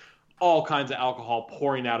just all kinds of alcohol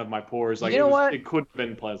pouring out of my pores. Like it couldn't have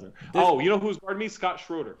been pleasant. You know who was guarding me? Scott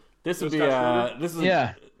Schroeder. He was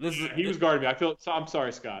guarding me. I'm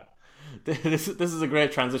sorry, Scott. This is a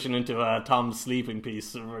great transition into Tom's sleeping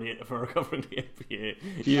piece for covering the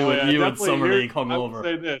NBA. You and Summer League hungover. I would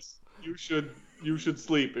say this: you should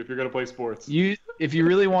sleep if you're going to play sports. If you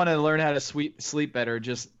really want to learn how to sleep better,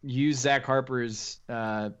 just use Zach Harper's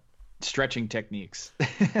stretching techniques.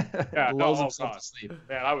 Yeah, to sleep.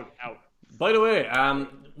 Man, I was out. By the way,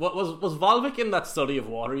 what was Volvic in that study of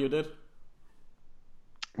water you did?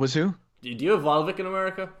 Was who? Do you have Volvic in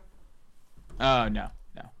America? Oh no.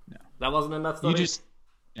 That wasn't in that study?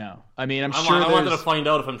 No. I mean, I wanted to find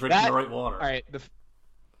out if I'm drinking the right water. All right, the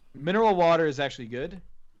mineral water is actually good.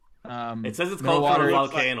 It says it's called from a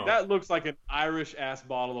volcano. That looks like an Irish-ass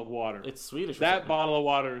bottle of water. It's Swedish. That bottle of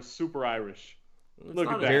water is super Irish. Look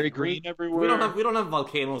at that. Very green everywhere. We don't have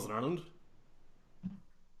volcanoes in Ireland.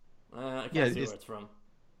 I can't see where it's from.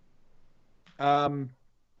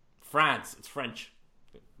 France. It's French.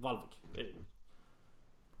 Volvic.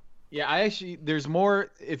 Yeah, there's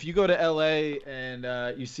more. If you go to LA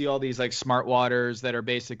and you see all these like smart waters that are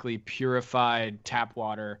basically purified tap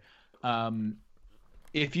water,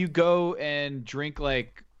 if you go and drink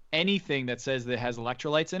like anything that says that it has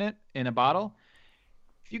electrolytes in it in a bottle,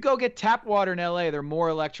 if you go get tap water in LA, there are more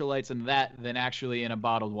electrolytes in that than actually in a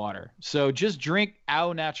bottled water. So just drink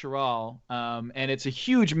au natural, and it's a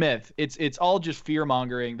huge myth. It's all just fear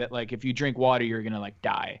mongering that like if you drink water, you're gonna like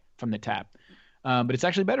die from the tap. But it's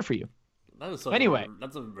actually better for you. That's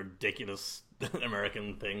a ridiculous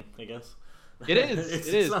American thing, I guess. It is.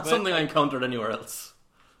 It's not something I encountered anywhere else.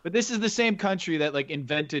 But this is the same country that like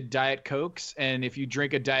invented Diet Cokes, and if you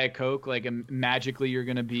drink a Diet Coke, like magically you're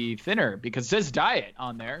gonna be thinner because it says diet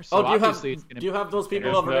on there. So do you have those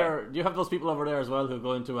people over there? Do you have those people over there as well who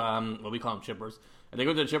go into what we call them chippers? And they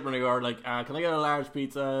go to the chipper and they go like, "Can I get a large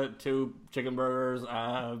pizza, 2 chicken burgers,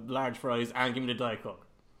 large fries, and give me the Diet Coke?"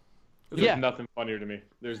 There's nothing funnier to me.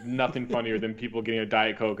 There's nothing funnier than people getting a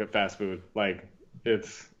Diet Coke at fast food. Like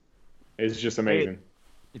it's just amazing.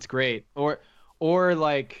 It's great. Or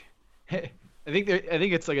like, I think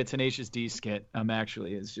it's like a Tenacious D skit.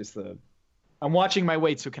 Actually, it's just I'm watching my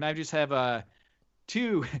weight. So can I just have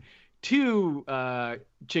two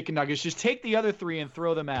chicken nuggets? Just take the other 3 and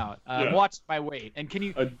throw them out. Watch my weight. And can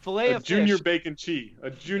you fillet a junior fish? Bacon cheese? A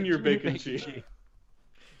junior bacon cheese.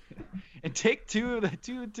 and take two of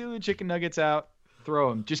the chicken nuggets out, throw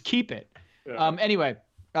them. Just keep it. Yeah. Anyway,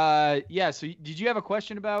 yeah. So did you have a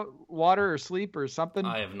question about water or sleep or something?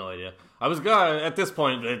 I have no idea. I was gonna at this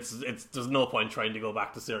point. It's there's no point trying to go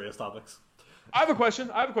back to serious topics. I have a question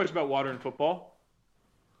about water and football.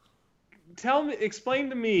 Explain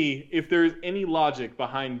to me if there's any logic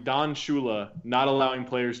behind Don Shula not allowing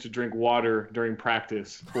players to drink water during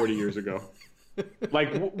practice 40 years ago.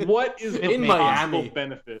 Like, what is the In possible Miami.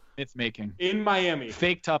 benefit? It's making In Miami.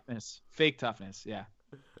 fake toughness. Yeah.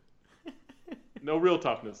 No real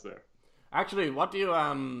toughness there. Actually, what do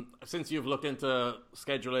you since you've looked into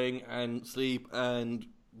scheduling and sleep and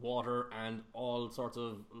water and all sorts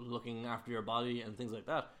of looking after your body and things like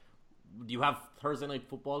that, do you have Thursday night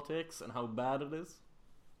football takes and how bad it is?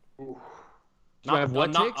 Ooh. Do I have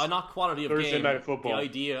what takes? Not quality of Thursday game. night football. The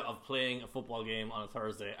idea of playing a football game on a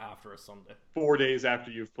Thursday after a Sunday. 4 days after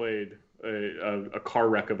you've played a car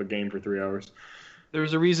wreck of a game for 3 hours.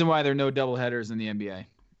 There's a reason why there are no doubleheaders in the NBA.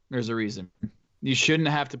 There's a reason. You shouldn't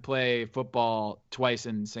have to play football twice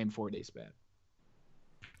in the same 4 day span.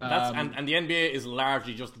 And the NBA is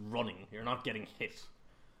largely just running. You're not getting hit.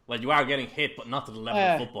 Well, you are getting hit, but not to the level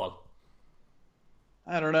of football.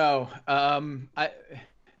 I don't know.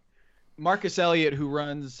 Marcus Elliott, who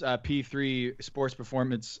runs P3 Sports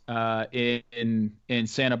Performance in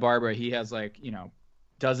Santa Barbara, he has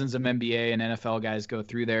dozens of NBA and NFL guys go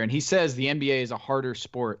through there, and he says the NBA is a harder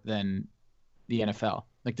sport than the NFL.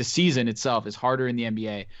 Like the season itself is harder in the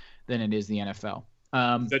NBA than it is the NFL.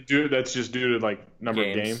 That's just due to number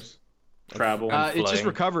of games, travel. It's just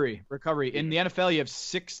recovery. In the NFL, you have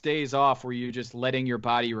 6 days off where you're just letting your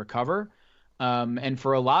body recover. And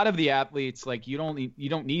for a lot of the athletes, you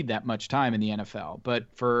don't need that much time in the NFL. But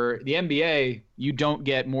for the NBA, you don't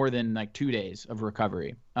get more than 2 days of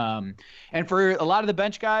recovery. And for a lot of the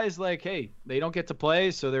bench guys, hey, they don't get to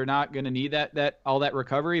play, so they're not going to need all that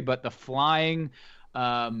recovery. But the flying,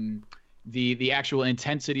 the actual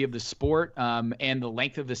intensity of the sport, and the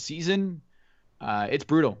length of the season, it's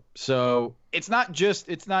brutal. So it's not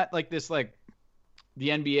like this the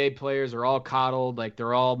NBA players are all coddled,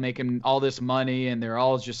 they're all making all this money and they're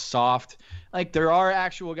all just soft. There are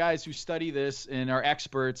actual guys who study this and are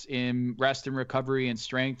experts in rest and recovery and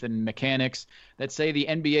strength and mechanics that say the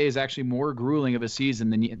NBA is actually more grueling of a season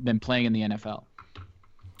than playing in the NFL.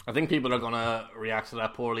 I think people are going to react to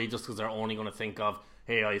that poorly just because they're only going to think of,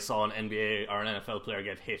 hey, I saw an NBA or an NFL player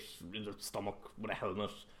get hit in the stomach with a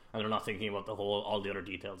helmet, and they're not thinking about all the other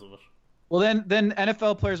details of it. Well, then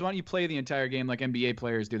NFL players, why don't you play the entire game like NBA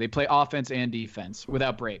players do? They play offense and defense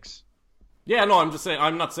without breaks. Yeah, no, I'm just saying.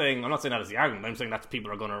 I'm not saying that as the argument. I'm saying that people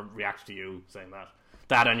are going to react to you saying that.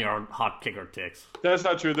 That and your hot kicker takes. That's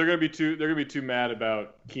not true. They're gonna be too mad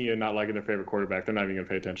about Kia not liking their favorite quarterback. They're not even gonna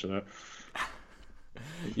pay attention to that.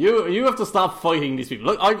 You have to stop fighting these people.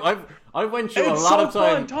 Look, I went through a lot of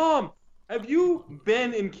time. Tom, have you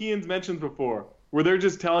been in Kian's mentions before? Where they're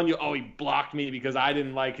just telling you, oh, he blocked me because I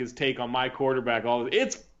didn't like his take on my quarterback.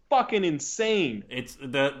 It's fucking insane. It's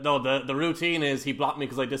the routine is he blocked me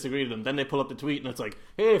because I disagreed with him. Then they pull up the tweet and it's like,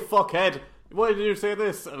 hey, fuckhead, why did you say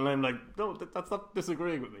this? And I'm like, no, that's not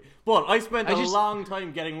disagreeing with me. But I spent a long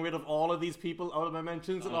time getting rid of all of these people out of my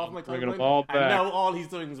mentions and off my timeline. And now all he's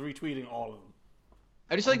doing is retweeting all of them.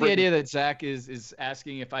 I just like the idea that Zach is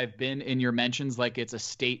asking if I've been in your mentions like it's a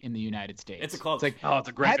state in the United States. It's a cult. It's it's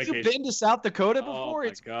a great vacation. Have you been to South Dakota before?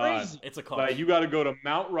 It's God. crazy. It's a cult. You got to go to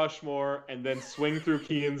Mount Rushmore and then swing through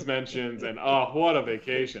Kian's mentions, and what a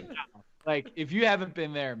vacation! If you haven't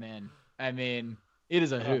been there, man, I mean, it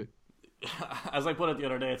is a hoot. As I put it the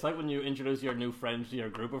other day, it's like when you introduce your new friend to your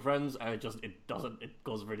group of friends, and it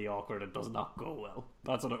goes really awkward. It does not go well.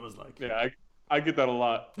 That's what it was like. Yeah, I get that a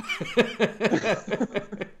lot.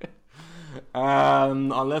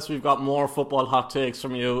 Unless we've got more football hot takes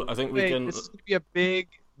from you, I think we can. This is going to be a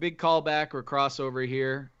big callback or crossover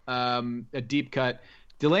here. A deep cut.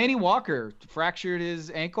 Delaney Walker fractured his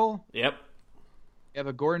ankle. Yep. You have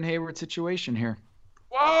a Gordon Hayward situation here.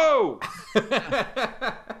 Whoa!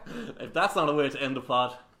 If that's not a way to end the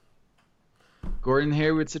pod. Gordon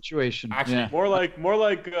Hayward situation. Actually, yeah. more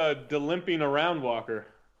like delimping around Walker,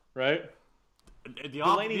 right?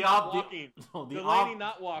 Delaney not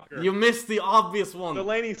Walker. You missed the obvious one.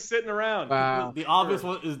 Delaney's sitting around. Wow. The obvious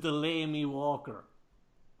one is Delaney Walker.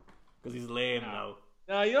 Because he's lame now.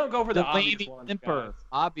 No, you don't go for the obvious one. Limper,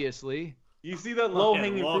 obviously. You see that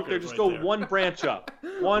low-hanging fruit there? Just go one branch up.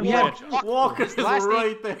 One Yeah, branch up. Walker's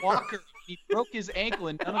right there. Walker. He broke his ankle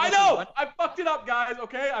and none of I us know! went- I fucked it up, guys,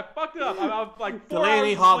 okay? I fucked it up. I was like 4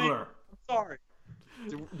 Delaney hours asleep. Hobbler. I'm sorry.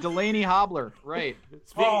 Delaney Hobbler, right.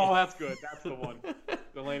 Oh, that's good. That's the one.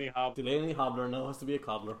 Delaney Hobbler. Delaney Hobbler now has to be a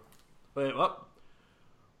cobbler. Wait, what?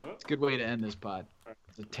 It's a good way to end this pod.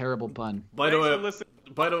 It's a terrible pun. By the way,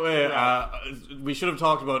 we should have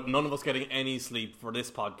talked about none of us getting any sleep for this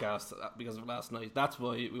podcast because of last night. That's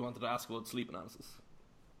why we wanted to ask about sleep analysis.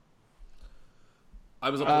 I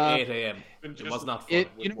was up at 8 a.m. It was not fun.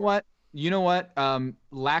 You know what?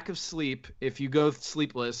 Lack of sleep, if you go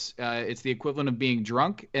sleepless, it's the equivalent of being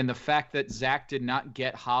drunk. And the fact that Zach did not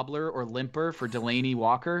get Hobbler or Limper for Delaney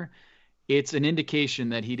Walker, it's an indication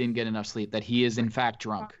that he didn't get enough sleep, that he is in fact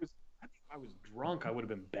drunk. I think if I was drunk, I would have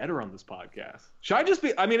been better on this podcast. Should I just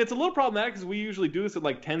be? I mean, it's a little problematic because we usually do this at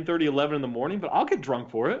like 10:30, 11 in the morning, but I'll get drunk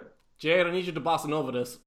for it. Jade, I need you to bossa nova this.